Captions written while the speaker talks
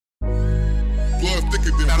Blood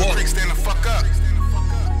thicker than water. Creek, stand the fuck up.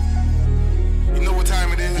 You know what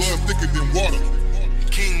time it is? Blood thicker than water.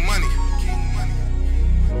 King Money.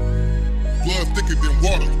 Blood thicker than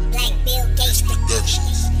water. Black Bill Gates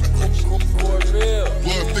Productions.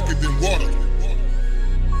 Blood thicker than water.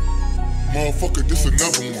 Motherfucker, this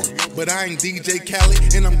another one. But I ain't DJ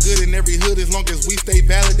Khaled, and I'm good in every hood as long as we stay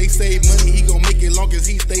valid. They save money, he gon' make it long as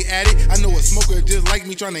he stay at it. I know a smoker just like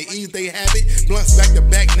me tryna ease they habit. Blunts back to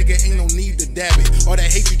back, nigga, ain't no need to dab it. All that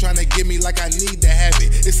hate you tryna give me like I need to have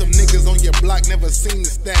it. It's some niggas on your block, never seen the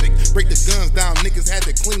static. Break the guns down, niggas had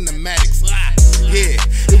to clean the Maddox. Yeah,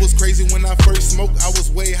 it was crazy when I first smoked. I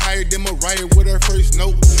was way higher than Mariah with her first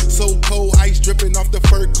note. So cold, ice dripping off the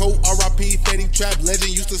fur coat. R.I.P. Fetty Trap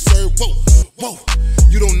legend used to serve. Whoa, whoa,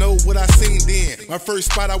 you don't know what I seen then. My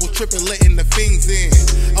first spot I was tripping, letting the fiends in.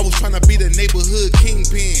 I was trying to be the neighborhood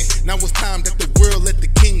kingpin. Now it's time that the world let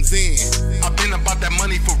the kings in. I been about that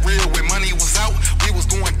money for real. When money was out, we was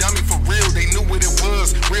going dummy for real. They knew what it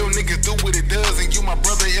was. Real niggas do what it does. And you my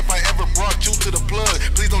brother if I ever brought you to the plug.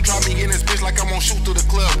 Please don't try me in this bitch like I'm on shoot through the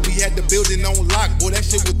club. We had the building on lock, boy, that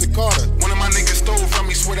shit was the Carter. One of my niggas stole from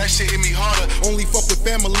me, swear that shit hit me harder. Only fuck with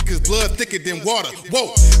family cause blood thicker than water.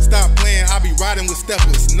 Whoa, stop playing, I be riding with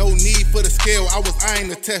steppers. No need for the scale, I was eyeing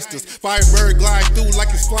the testers. Firebird glide through like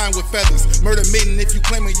it's flying with feathers. Murder mitten if you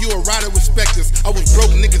claiming you a rider, respect us. I was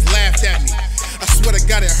broke, niggas laughed at me. I swear to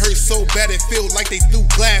God it hurt so bad it felt like they threw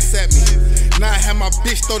glass at me. Now I have my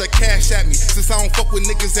bitch throw the cash at me. Since I don't fuck with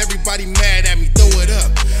niggas, everybody mad at me. Throw it up,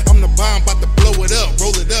 I'm the bomb, bout to blow it up,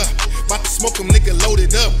 roll it up. Bout to smoke them, nigga, load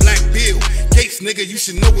it up. Black Bill Gates, nigga, you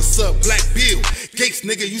should know what's up. Black Bill Gates,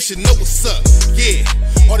 nigga, you should know what's up. Yeah,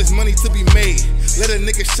 all this money to be made. Let a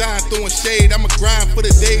nigga shine throwing shade. I'ma grind for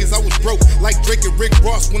the days I was broke. Like Drake and Rick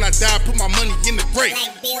Ross, when I die, put my money in the grave.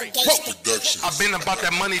 Black Bill Gates Productions. I been about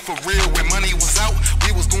that money for real. When money was out,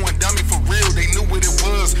 we was going dummy for real. They knew what it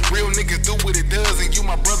was. Real niggas do what it does. And you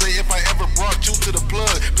my brother if I ever brought you to the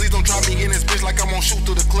plug. Please don't try me in this bitch like I'm on shoot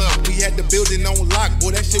through the club. We had the building on lock,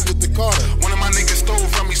 boy, that shit was the Carter. One of my niggas stole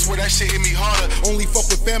from me, swear that shit hit me harder. Only fuck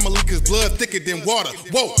with family cause blood thicker than water.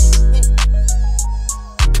 Whoa,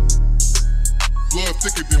 Blood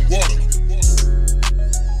thicker than water.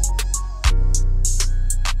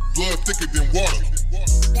 Blood thicker than water.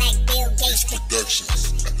 Black Bill Gates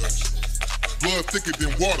Productions. Blood thicker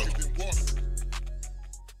than water.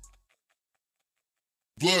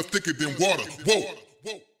 Blood thicker than water. Whoa.